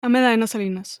I'm Elena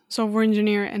Salinas, software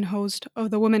engineer and host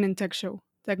of the Women in Tech Show,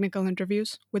 technical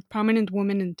interviews with prominent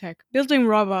women in tech. Building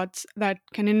robots that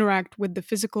can interact with the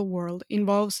physical world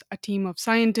involves a team of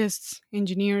scientists,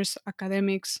 engineers,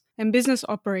 academics, and business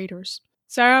operators.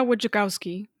 Sara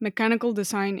Wojciechowski, mechanical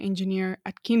design engineer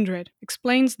at Kindred,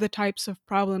 explains the types of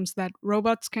problems that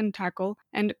robots can tackle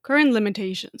and current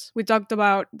limitations. We talked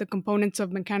about the components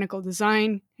of mechanical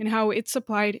design and how it's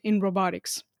applied in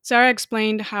robotics. Sara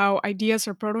explained how ideas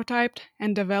are prototyped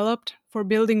and developed for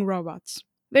building robots.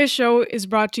 This show is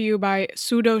brought to you by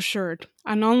Pseudo Shirt,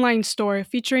 an online store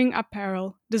featuring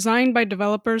apparel designed by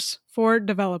developers for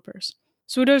developers.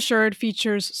 Pseudo Shirt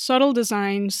features subtle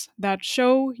designs that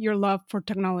show your love for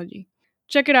technology.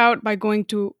 Check it out by going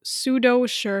to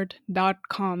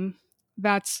pseudoshirt.com.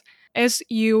 That's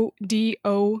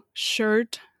SUDO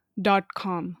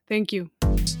shirt.com. Thank you.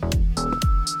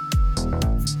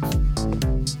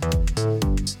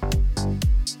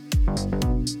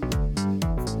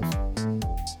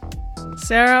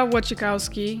 Sara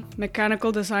Wojciechowski,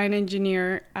 mechanical design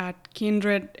engineer at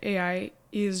Kindred AI,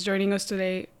 is joining us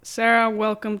today. Sara,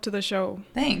 welcome to the show.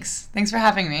 Thanks. Thanks for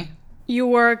having me. You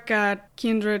work at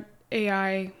Kindred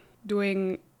AI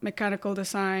doing mechanical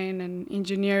design and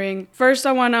engineering. First,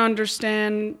 I want to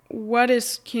understand, what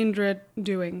is Kindred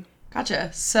doing?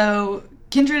 Gotcha. So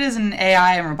Kindred is an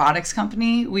AI and robotics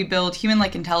company. We build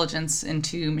human-like intelligence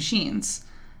into machines.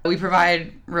 We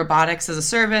provide robotics as a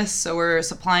service, so we're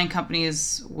supplying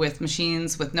companies with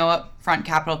machines with no upfront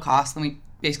capital costs, and we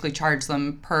basically charge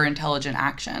them per intelligent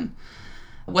action.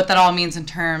 What that all means in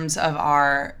terms of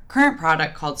our current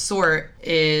product called Sort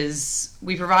is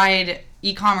we provide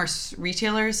e-commerce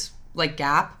retailers like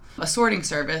Gap a sorting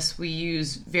service. We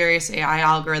use various AI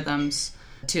algorithms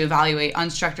to evaluate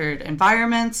unstructured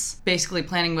environments, basically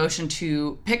planning motion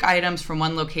to pick items from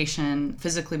one location,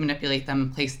 physically manipulate them,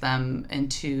 and place them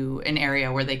into an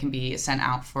area where they can be sent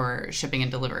out for shipping and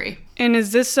delivery. And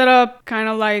is this set up kind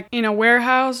of like in a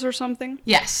warehouse or something?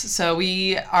 Yes. So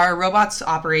our robots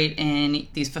operate in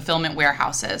these fulfillment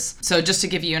warehouses. So just to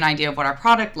give you an idea of what our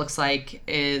product looks like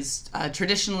is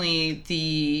traditionally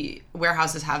the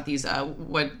warehouses have these,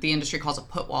 what the industry calls a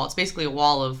put wall. It's basically a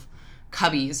wall of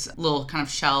cubbies, little kind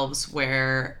of shelves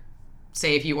where,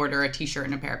 say, if you order a t-shirt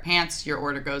and a pair of pants, your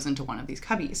order goes into one of these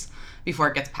cubbies before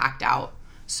it gets packed out.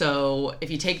 So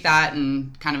if you take that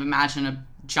and kind of imagine a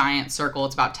giant circle,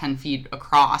 it's about 10 feet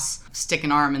across, stick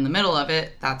an arm in the middle of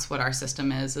it, that's what our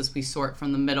system is we sort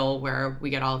from the middle where we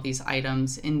get all of these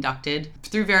items inducted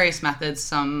through various methods.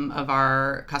 Some of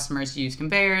our customers use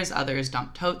conveyors, others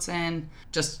dump totes in,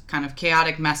 just kind of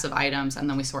chaotic mess of items, and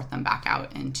then we sort them back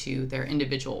out into their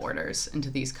individual orders into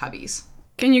these cubbies.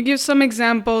 Can you give some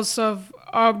examples of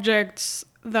objects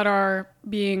that are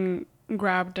being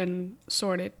grabbed and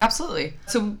sorted? Absolutely.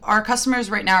 So our customers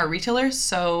right now are retailers,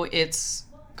 so it's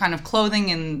kind of clothing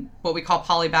in what we call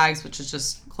poly bags, which is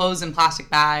just clothes in plastic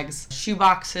bags, shoe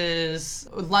boxes,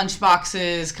 lunch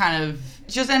boxes, kind of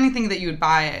just anything that you would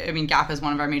buy. I mean, Gap is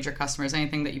one of our major customers.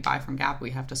 Anything that you buy from Gap, we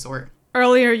have to sort.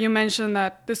 Earlier, you mentioned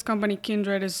that this company,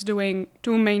 Kindred, is doing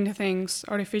two main things,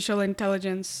 artificial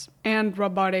intelligence and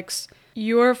robotics.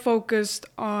 You're focused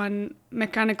on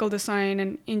mechanical design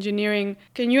and engineering.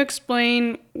 Can you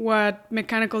explain what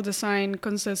mechanical design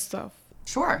consists of?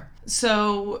 Sure.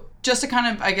 So just to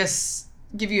kind of, I guess,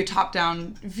 give you a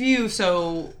top-down view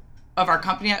of our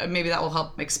company, maybe that will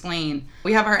help explain.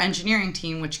 We have our engineering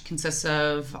team, which consists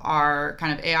of our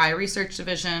kind of AI research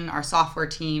division, our software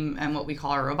team, and what we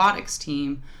call our robotics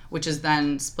team, which is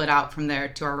then split out from there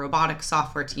to our robotics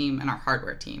software team and our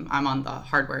hardware team. I'm on the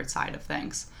hardware side of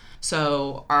things.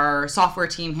 So our software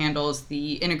team handles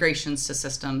the integrations to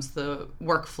systems, the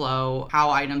workflow,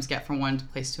 how items get from one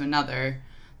place to another.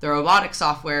 The robotic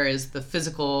software is the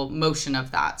physical motion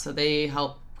of that. So they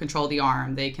help control the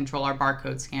arm, they control our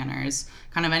barcode scanners,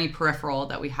 kind of any peripheral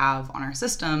that we have on our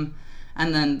system.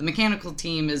 And then the mechanical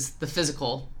team is the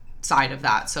physical side of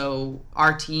that. So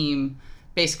our team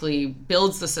basically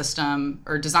builds the system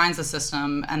or designs the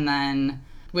system, and then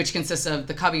which consists of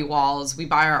the cubby walls. We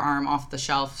buy our arm off the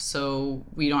shelf, so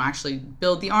we don't actually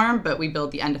build the arm, but we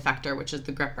build the end effector, which is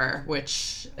the gripper,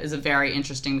 which is a very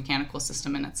interesting mechanical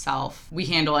system in itself. We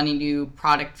handle any new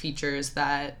product features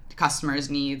that customers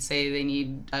need. Say they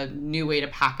need a new way to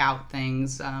pack out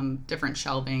things, different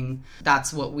shelving.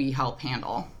 That's what we help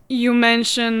handle. You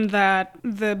mentioned that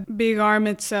the big arm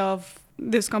itself,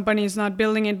 this company is not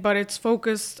building it, but it's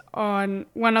focused on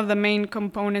one of the main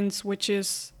components, which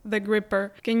is the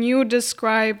gripper. Can you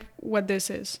describe what this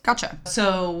is? Gotcha.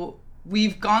 So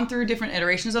We've gone through different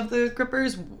iterations of the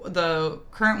grippers. The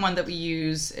current one that we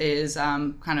use is I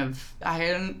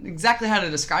don't exactly how to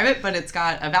describe it, but it's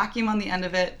got a vacuum on the end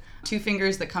of it, two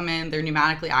fingers that come in, they're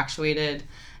pneumatically actuated,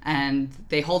 and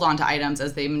they hold on to items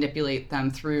as they manipulate them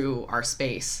through our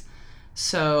space.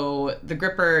 So the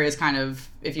gripper is kind of,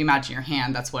 if you imagine your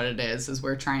hand, that's what it is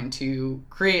we're trying to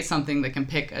create something that can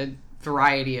pick a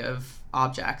variety of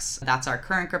objects. That's our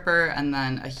current gripper, and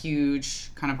then a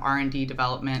huge kind of R&D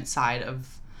development side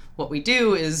of what we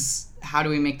do is how do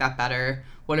we make that better?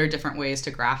 What are different ways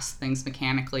to grasp things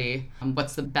mechanically?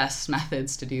 What's the best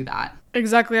methods to do that?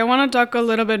 Exactly. I want to talk a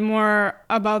little bit more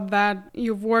about that.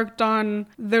 You've worked on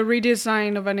the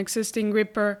redesign of an existing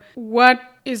gripper. What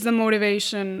is the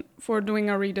motivation for doing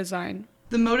a redesign?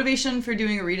 The motivation for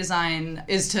doing a redesign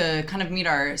is to kind of meet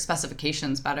our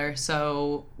specifications better.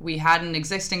 So we had an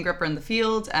existing gripper in the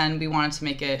field and we wanted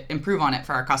to improve on it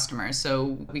for our customers.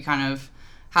 So we kind of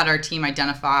had our team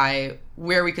identify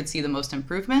where we could see the most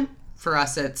improvement. For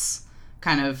us, it's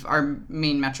kind of our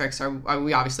main metrics are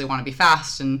we obviously want to be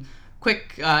fast and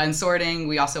quick in sorting.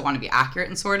 We also want to be accurate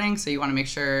in sorting. So you want to make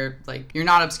sure like you're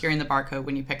not obscuring the barcode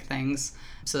when you pick things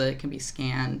so that it can be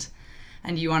scanned.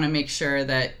 And you want to make sure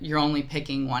that you're only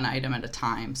picking one item at a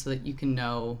time so that you can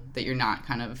know that you're not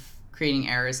kind of creating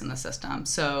errors in the system.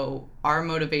 So our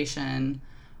motivation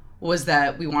was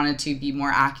that we wanted to be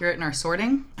more accurate in our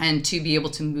sorting and to be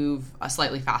able to move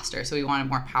slightly faster. So we wanted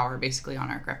more power basically on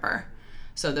our gripper.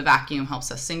 So the vacuum helps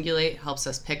us singulate, helps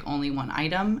us pick only one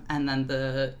item, and then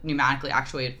the pneumatically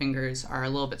actuated fingers are a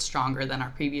little bit stronger than our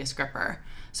previous gripper.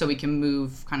 So we can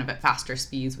move kind of at faster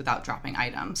speeds without dropping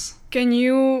items. Can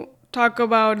you talk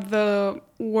about the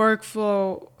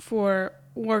workflow for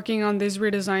working on this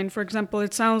redesign? For example,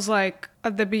 it sounds like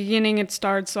at the beginning it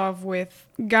starts off with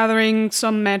gathering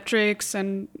some metrics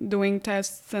and doing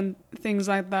tests and things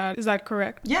like that. Is that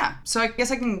correct? Yeah. So I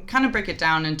guess I can kind of break it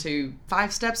down into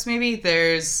 5 steps maybe.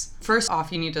 There's, first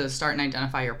off, you need to start and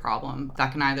identify your problem.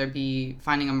 That can either be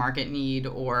finding a market need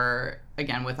or,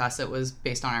 again, with us, it was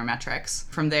based on our metrics.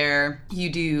 From there, you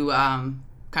do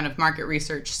kind of market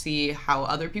research, see how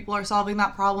other people are solving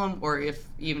that problem, or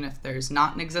even if there's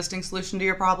not an existing solution to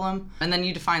your problem. And then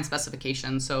you define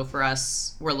specifications. So for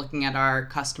us, we're looking at our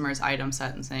customer's item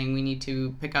set and saying we need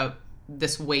to pick up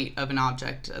this weight of an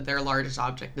object. Their largest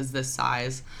object is this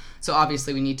size. So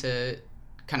obviously we need to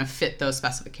kind of fit those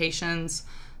specifications.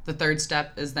 The third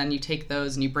step is then you take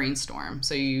those and you brainstorm.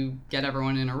 So you get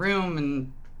everyone in a room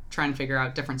and try and figure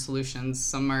out different solutions.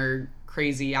 Some are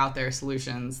crazy out there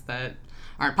solutions that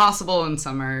aren't possible, and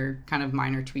some are kind of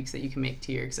minor tweaks that you can make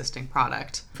to your existing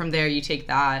product. From there, you take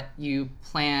that, you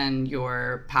plan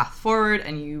your path forward,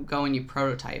 and you go and you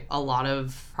prototype.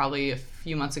 Probably a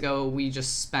few months ago, we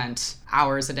just spent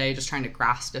hours a day just trying to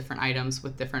grasp different items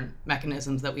with different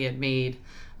mechanisms that we had made.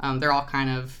 They're all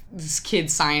kind of this kid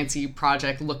science-y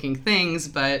project looking things,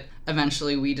 but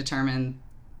eventually we determined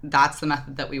that's the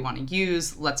method that we want to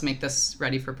use. Let's make this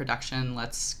ready for production.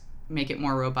 Let's make it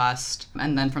more robust.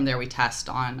 And then from there, we test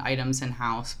on items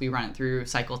in-house. We run it through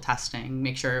cycle testing,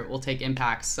 make sure it will take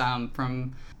impacts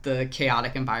from the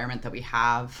chaotic environment that we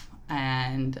have.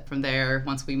 And from there,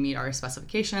 once we meet our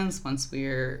specifications, once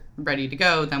we're ready to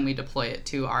go, then we deploy it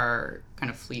to our kind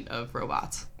of fleet of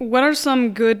robots. What are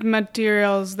some good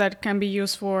materials that can be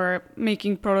used for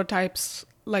making prototypes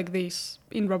like these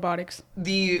in robotics?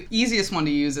 The easiest one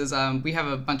to use is we have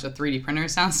a bunch of 3D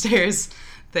printers downstairs.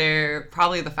 They're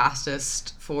probably the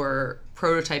fastest for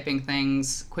prototyping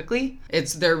things quickly.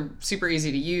 They're super easy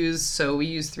to use, so we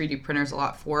use 3D printers a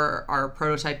lot for our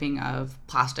prototyping of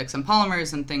plastics and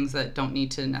polymers and things that don't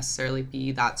need to necessarily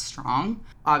be that strong.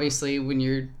 Obviously, when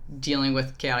you're dealing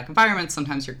with chaotic environments,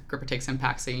 sometimes your gripper takes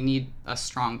impact, so you need a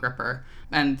strong gripper.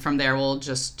 And from there, we'll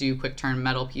just do quick turn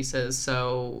metal pieces.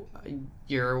 So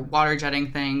your water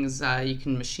jetting things, you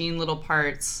can machine little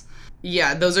parts.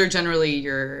 Yeah, those are generally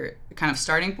your kind of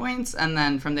starting points. And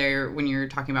then from there, when you're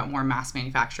talking about more mass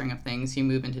manufacturing of things, you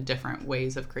move into different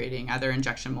ways of creating either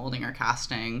injection molding or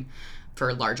casting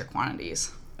for larger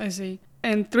quantities. I see.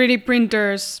 And 3D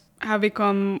printers have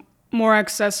become more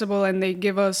accessible and they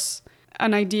give us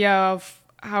an idea of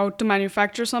how to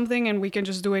manufacture something and we can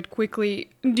just do it quickly.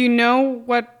 Do you know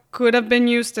what could have been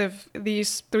used if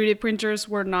these 3D printers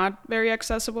were not very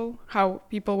accessible, how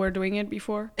people were doing it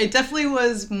before? It definitely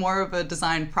was more of a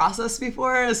design process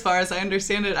before, as far as I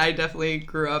understand it. I definitely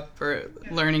grew up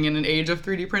learning in an age of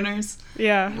 3D printers,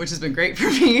 which has been great for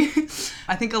me.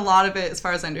 I think a lot of it, as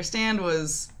far as I understand,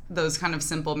 was those kind of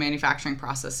simple manufacturing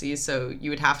processes. So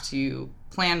you would have to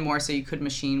plan more so you could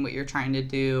machine what you're trying to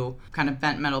do, kind of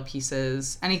bent metal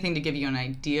pieces, anything to give you an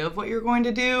idea of what you're going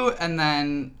to do, and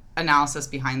then analysis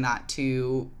behind that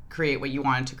to create what you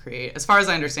wanted to create. As far as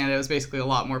I understand it, it was basically a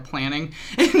lot more planning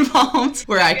involved,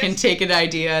 where I can take an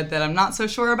idea that I'm not so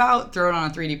sure about, throw it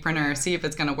on a 3D printer, see if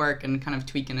it's going to work, and kind of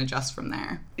tweak and adjust from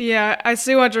there. Yeah, I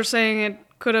see what you're saying. It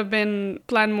could have been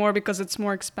planned more because it's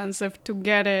more expensive to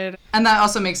get it. And that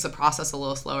also makes the process a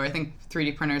little slower. I think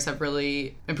 3D printers have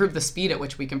really improved the speed at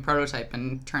which we can prototype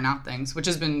and turn out things, which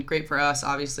has been great for us.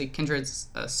 Obviously, Kindred's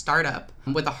a startup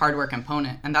with a hardware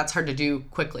component, and that's hard to do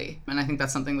quickly. And I think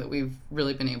that's something that we've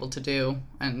really been able to do.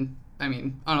 And I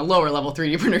mean, on a lower level,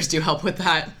 3D printers do help with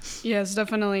that. Yes,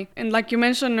 definitely. And like you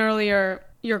mentioned earlier,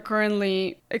 you're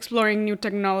currently exploring new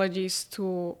technologies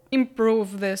to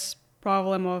improve this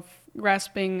problem of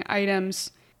grasping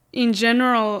items. In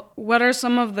general, what are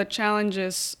some of the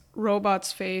challenges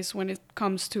robots face when it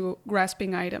comes to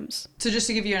grasping items? So just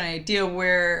to give you an idea,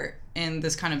 we're in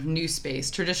this kind of new space.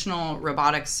 Traditional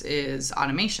robotics is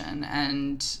automation.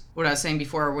 And what I was saying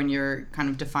before, when you're kind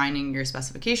of defining your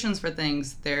specifications for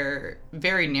things, they're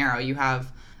very narrow. You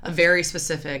have a very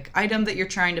specific item that you're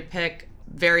trying to pick,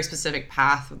 very specific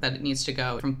path that it needs to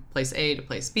go from place A to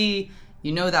place B.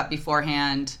 You know that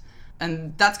beforehand.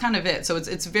 And that's kind of it. So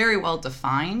it's very well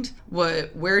defined.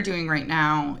 What we're doing right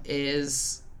now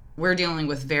is we're dealing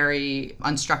with very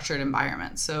unstructured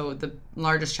environments. So the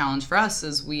largest challenge for us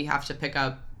is we have to pick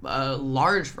up a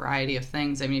large variety of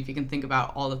things. I mean, if you can think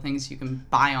about all the things you can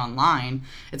buy online,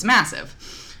 it's massive.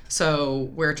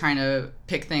 So we're trying to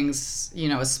pick things,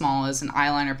 as small as an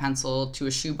eyeliner pencil to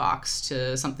a shoebox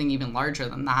to something even larger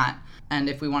than that. And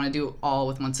if we want to do it all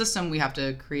with one system, we have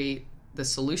to create the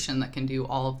solution that can do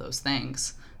all of those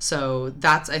things. So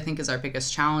that's, I think, is our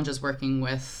biggest challenge, is working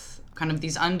with kind of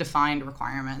these undefined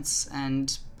requirements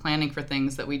and planning for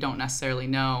things that we don't necessarily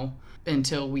know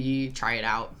until we try it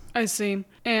out. I see.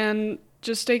 And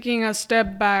just taking a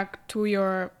step back to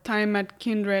your time at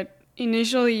Kindred,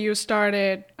 initially you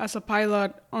started as a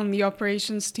pilot on the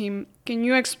operations team. Can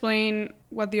you explain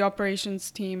what the operations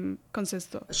team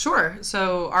consists of? Sure.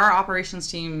 So our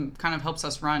operations team kind of helps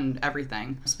us run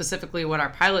everything. Specifically, what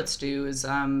our pilots do is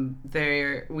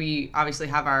we obviously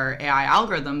have our AI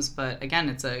algorithms, but again,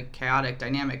 it's a chaotic,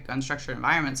 dynamic, unstructured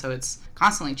environment, so it's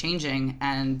constantly changing,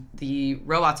 and the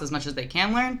robots, as much as they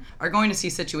can learn, are going to see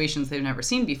situations they've never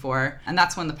seen before, and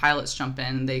that's when the pilots jump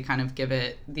in. They kind of give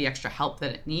it the extra help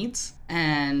that it needs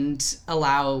and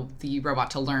allow the robot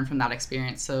to learn from that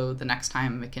experience so the next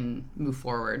time it can move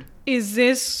forward. Is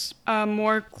this a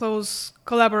more close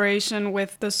collaboration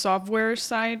with the software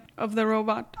side of the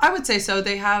robot? I would say so.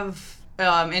 They have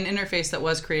an interface that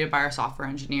was created by our software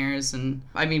engineers, and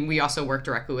I mean, we also work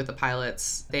directly with the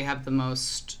pilots. They have the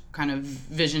most kind of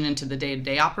vision into the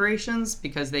day-to-day operations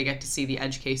because they get to see the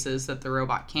edge cases that the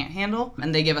robot can't handle,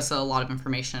 and they give us a lot of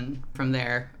information from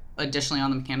there, additionally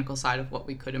on the mechanical side of what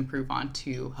we could improve on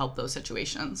to help those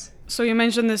situations. So you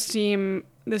mentioned this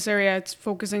area, it's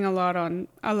focusing a lot on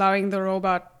allowing the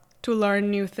robot to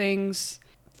learn new things.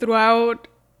 Throughout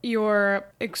your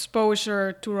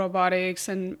exposure to robotics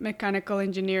and mechanical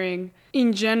engineering,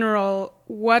 in general,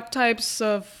 what types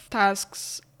of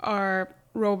tasks are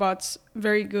robots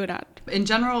very good at? In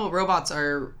general, robots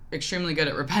are extremely good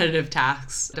at repetitive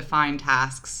tasks, defined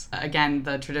tasks. Again,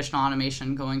 the traditional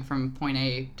automation going from point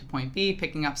A to point B,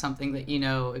 picking up something that you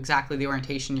know exactly the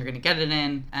orientation you're going to get it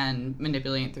in and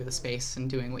manipulating it through the space and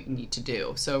doing what you need to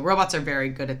do. So robots are very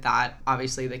good at that.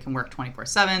 Obviously, they can work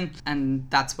 24/7, and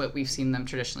that's what we've seen them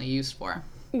traditionally used for.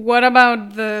 What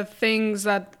about the things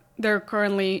that they're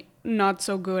currently not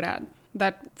so good at,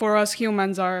 that for us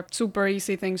humans are super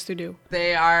easy things to do?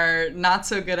 They are not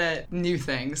so good at new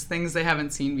things they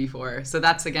haven't seen before. So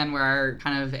that's, again, where our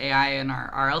kind of AI and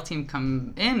our RL team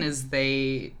come in, is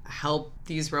they help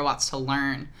these robots to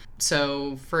learn.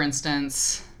 So, for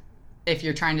instance, if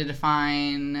you're trying to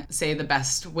define, say, the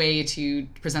best way to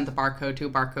present the barcode to a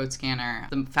barcode scanner,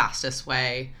 the fastest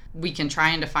way, we can try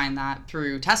and define that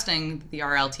through testing. The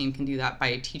RL team can do that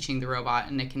by teaching the robot,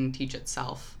 and it can teach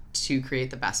itself to create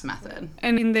the best method.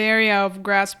 And in the area of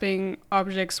grasping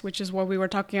objects, which is what we were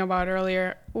talking about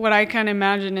earlier, what I can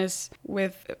imagine is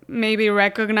with maybe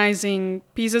recognizing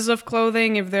pieces of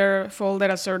clothing, if they're folded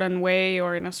a certain way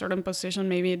or in a certain position,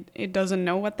 maybe it doesn't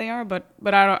know what they are, but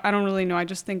I don't really know. I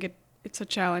just think it's a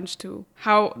challenge to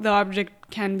how the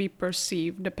object can be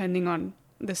perceived depending on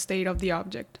the state of the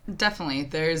object. Definitely.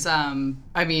 There's,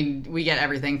 we get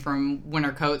everything from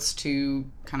winter coats to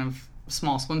kind of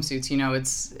small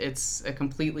swimsuits. It's a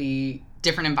completely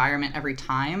different environment every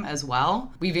time as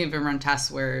well. We've even run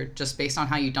tests where just based on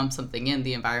how you dump something in,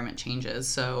 the environment changes.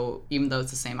 So even though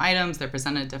it's the same items, they're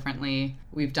presented differently.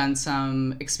 We've done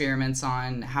some experiments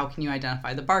on how can you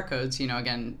identify the barcodes,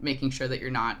 again, making sure that you're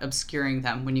not obscuring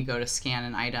them when you go to scan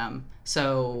an item.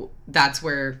 So that's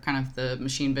where kind of the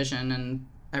machine vision and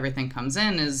everything comes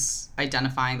in, is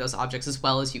identifying those objects as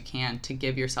well as you can to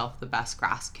give yourself the best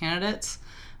grasp candidates.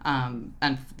 And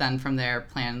then from there,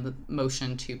 plan the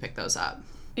motion to pick those up.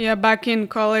 Yeah, back in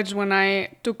college when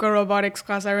I took a robotics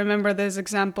class, I remember this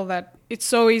example that it's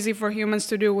so easy for humans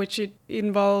to do, which it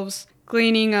involves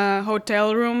cleaning a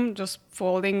hotel room, just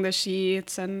folding the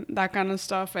sheets and that kind of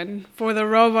stuff. And for the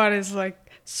robot, it's like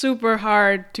super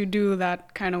hard to do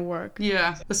that kind of work.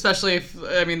 Yeah, especially if,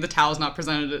 the towel's not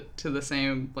presented to the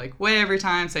same way every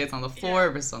time. Say it's on the floor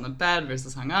versus on the bed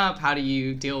versus hung up. How do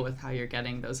you deal with how you're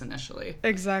getting those initially?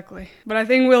 Exactly. But I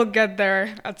think we'll get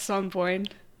there at some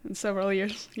point in several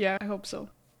years. Yeah, I hope so.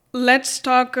 Let's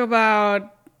talk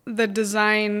about the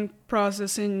design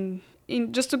process in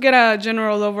just to get a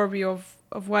general overview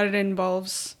of what it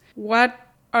involves. What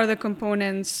are the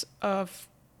components of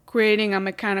creating a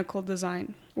mechanical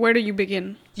design? Where do you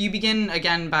begin? You begin,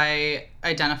 again, by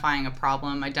identifying a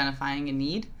problem, identifying a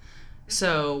need.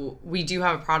 So we do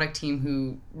have a product team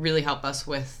who really help us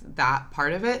with that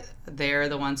part of it. They're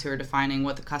the ones who are defining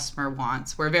what the customer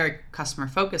wants. We're a very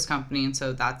customer-focused company, and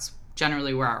so that's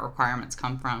generally where our requirements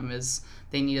come from, is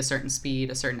they need a certain speed,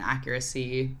 a certain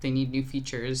accuracy. They need new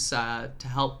features to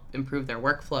help improve their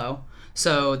workflow.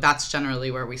 So that's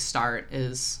generally where we start,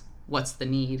 is what's the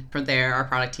need. From there, our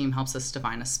product team helps us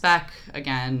define a spec.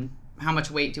 Again, how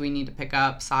much weight do we need to pick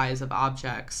up, size of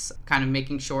objects, kind of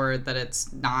making sure that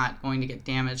it's not going to get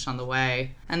damaged on the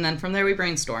way. And then from there, we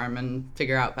brainstorm and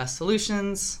figure out best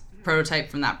solutions, prototype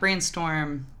from that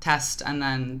brainstorm, test, and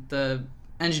then the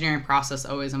engineering process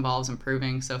always involves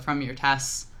improving. So from your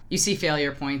tests, you see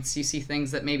failure points, you see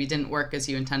things that maybe didn't work as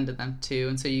you intended them to,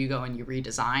 and so you go and you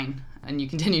redesign and you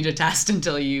continue to test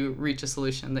until you reach a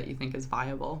solution that you think is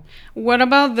viable. What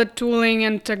about the tooling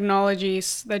and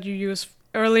technologies that you use?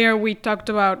 Earlier we talked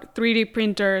about 3D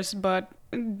printers, but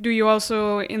do you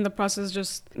also in the process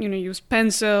just use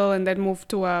pencil and then move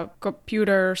to a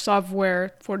computer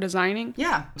software for designing?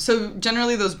 Yeah. So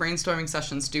generally those brainstorming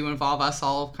sessions do involve us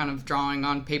all kind of drawing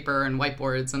on paper and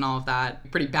whiteboards and all of that.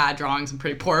 Pretty bad drawings and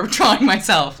pretty poor drawing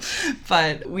myself.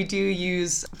 But we do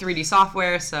use 3D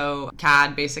software. So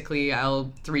CAD, basically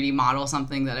I'll 3D model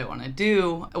something that I want to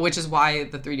do, which is why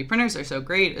the 3D printers are so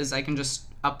great, is I can just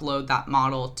upload that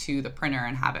model to the printer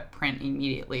and have it print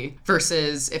immediately,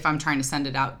 versus if I'm trying to send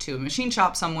it out to a machine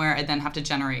shop somewhere, I then have to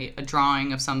generate a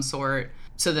drawing of some sort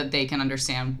so that they can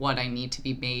understand what I need to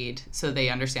be made, so they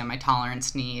understand my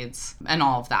tolerance needs and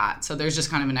all of that. So there's just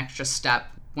kind of an extra step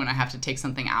when I have to take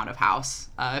something out of house.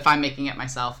 If I'm making it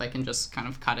myself, I can just kind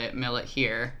of cut it, mill it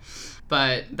here,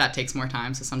 but that takes more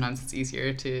time, so sometimes it's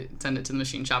easier to send it to the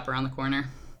machine shop around the corner.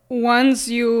 Once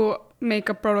you make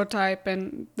a prototype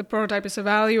and the prototype is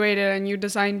evaluated and you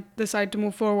decide to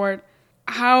move forward,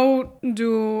 how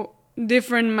do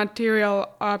different material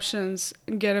options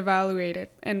get evaluated?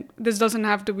 And this doesn't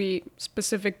have to be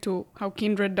specific to how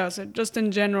Kindred does it, just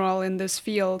in general in this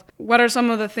field. What are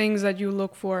some of the things that you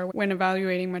look for when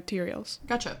evaluating materials?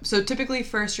 Gotcha. So typically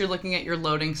first you're looking at your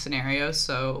loading scenario.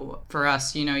 So for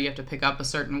us, you have to pick up a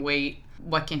certain weight.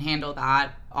 What can handle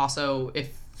that? Also,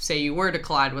 if say you were to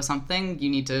collide with something, you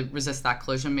need to resist that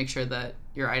collision, make sure that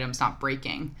your item's not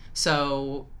breaking.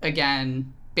 So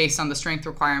again, based on the strength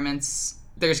requirements,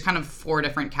 there's kind of 4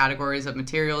 different categories of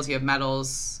materials. You have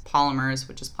metals, polymers,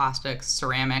 which is plastics,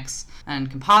 ceramics,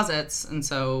 and composites. And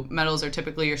so metals are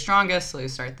typically your strongest, so you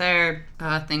start there.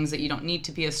 Things that you don't need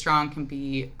to be as strong can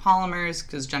be polymers,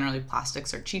 because generally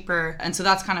plastics are cheaper. And so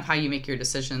that's kind of how you make your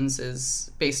decisions, is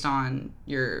based on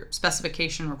your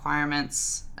specification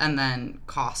requirements and then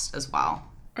cost as well.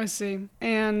 I see.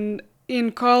 And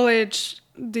in college,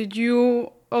 did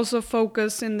you also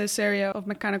focus in this area of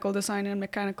mechanical design and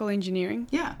mechanical engineering?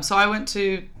 Yeah. So I went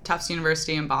to Tufts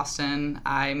University in Boston.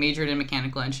 I majored in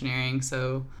mechanical engineering,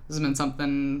 so this has been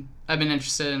something I've been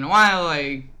interested in a while.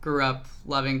 I grew up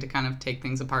loving to kind of take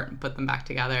things apart and put them back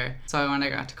together. So when I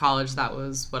got to college, that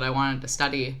was what I wanted to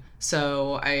study.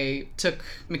 So I took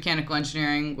mechanical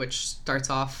engineering, which starts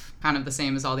off kind of the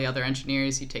same as all the other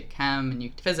engineers. You take chem and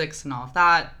you physics and all of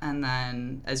that. And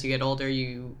then as you get older,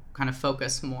 you kind of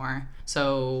focus more.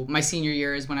 So my senior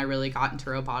year is when I really got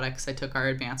into robotics. I took our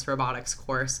advanced robotics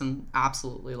course and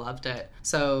absolutely loved it.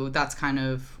 So that's kind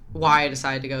of why I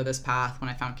decided to go this path. When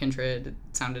I found Kindred, it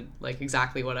sounded like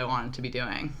exactly what I wanted to be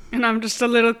doing. And I'm just a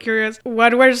little curious,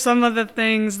 what were some of the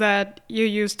things that you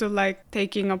used to like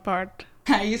taking apart?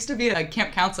 I used to be a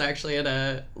camp counselor actually at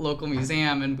a local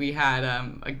museum, and we had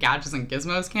a gadgets and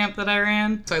gizmos camp that I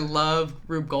ran. So I love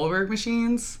Rube Goldberg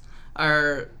machines.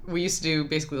 We used to do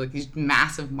basically like these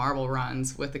massive marble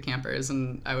runs with the campers,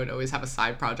 and I would always have a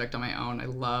side project on my own. I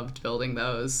loved building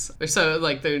those.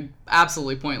 They're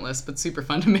absolutely pointless, but super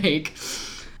fun to make.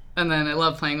 And then I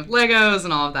love playing with Legos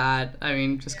and all of that. I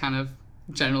mean, just kind of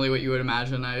generally what you would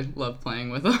imagine. I love playing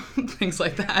with things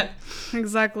like that.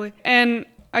 Exactly. And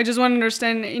I just want to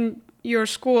understand, in your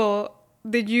school,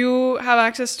 did you have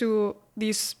access to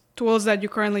these tools that you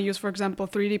currently use, for example,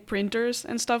 3D printers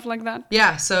and stuff like that?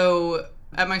 Yeah, so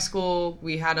at my school,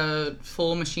 we had a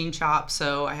full machine shop,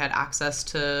 so I had access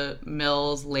to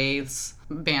mills, lathes,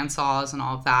 bandsaws, and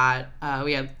all of that.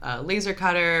 We had a laser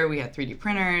cutter, we had 3D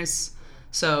printers.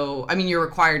 So, I mean, you're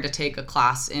required to take a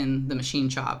class in the machine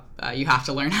shop. You have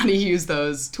to learn how to use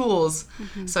those tools.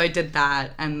 Mm-hmm. So I did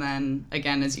that. And then,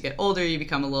 again, as you get older, you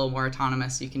become a little more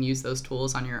autonomous. You can use those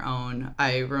tools on your own.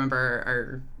 I remember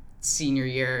our senior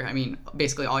year, I mean,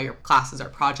 basically all your classes are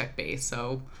project-based.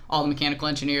 So all the mechanical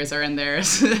engineers are in there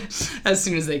as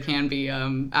soon as they can be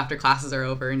after classes are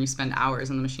over, and you spend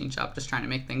hours in the machine shop just trying to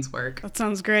make things work. That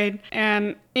sounds great.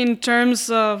 And in terms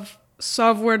of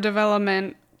software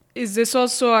development, is this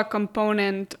also a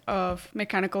component of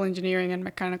mechanical engineering and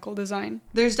mechanical design?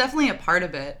 There's definitely a part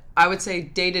of it. I would say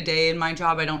day to day in my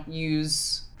job, I don't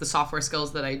use the software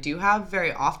skills that I do have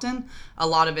very often. A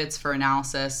lot of it's for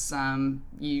analysis.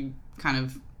 You kind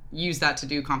of use that to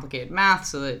do complicated math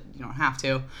so that you don't have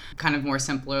to. Kind of more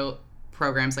simpler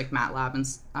programs like MATLAB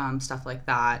and stuff like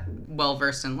that. Well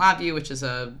versed in LabVIEW, which is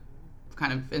a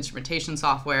kind of instrumentation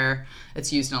software.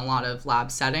 It's used in a lot of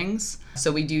lab settings.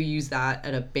 So we do use that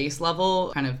at a base level.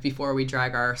 Kind of before we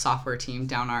drag our software team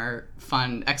down our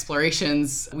fun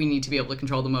explorations, we need to be able to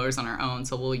control the motors on our own.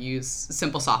 So we'll use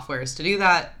simple softwares to do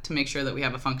that, to make sure that we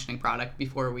have a functioning product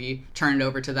before we turn it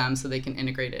over to them so they can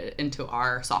integrate it into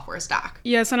our software stack.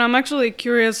 Yes, and I'm actually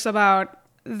curious about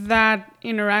that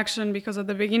interaction, because at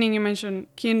the beginning you mentioned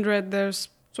Kindred. There's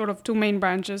sort of two main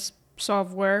branches: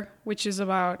 software, which is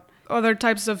about other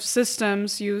types of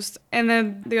systems used, and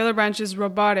then the other branch is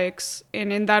robotics,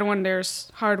 and in that one there's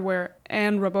hardware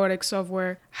and robotic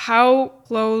software. How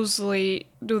closely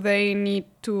do they need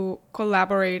to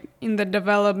collaborate in the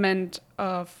development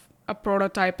of a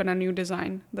prototype and a new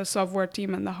design, the software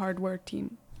team and the hardware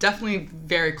team? Definitely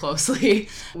very closely.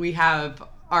 We have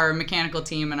our mechanical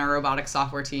team and our robotic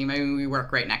software team. I mean, we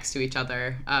work right next to each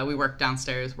other. We work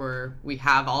downstairs where we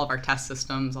have all of our test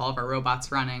systems, all of our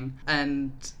robots running.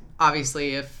 And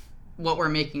obviously, if what we're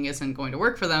making isn't going to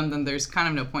work for them, then there's kind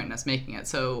of no point in us making it.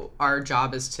 So our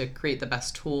job is to create the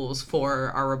best tools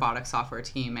for our robotic software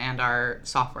team and our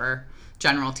software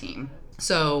general team.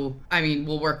 So, I mean,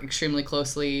 we'll work extremely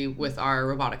closely with our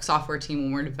robotic software team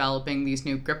when we're developing these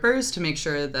new grippers to make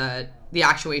sure that the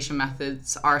actuation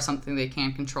methods are something they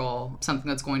can control, something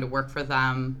that's going to work for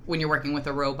them. When you're working with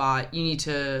a robot, you need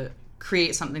to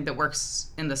create something that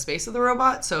works in the space of the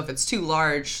robot. So if it's too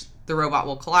large, the robot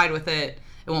will collide with it.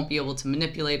 It won't be able to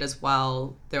manipulate as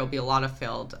well. There will be a lot of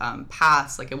failed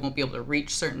paths. Like, it won't be able to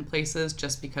reach certain places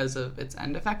just because of its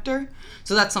end effector.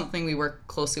 So that's something we work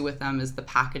closely with them, is the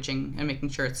packaging and making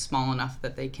sure it's small enough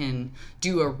that they can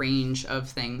do a range of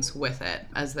things with it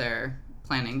as they're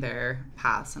planning their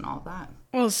paths and all of that.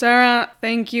 Well, Sara,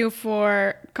 thank you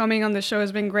for coming on the show.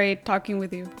 It's been great talking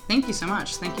with you. Thank you so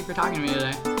much. Thank you for talking to me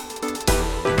today.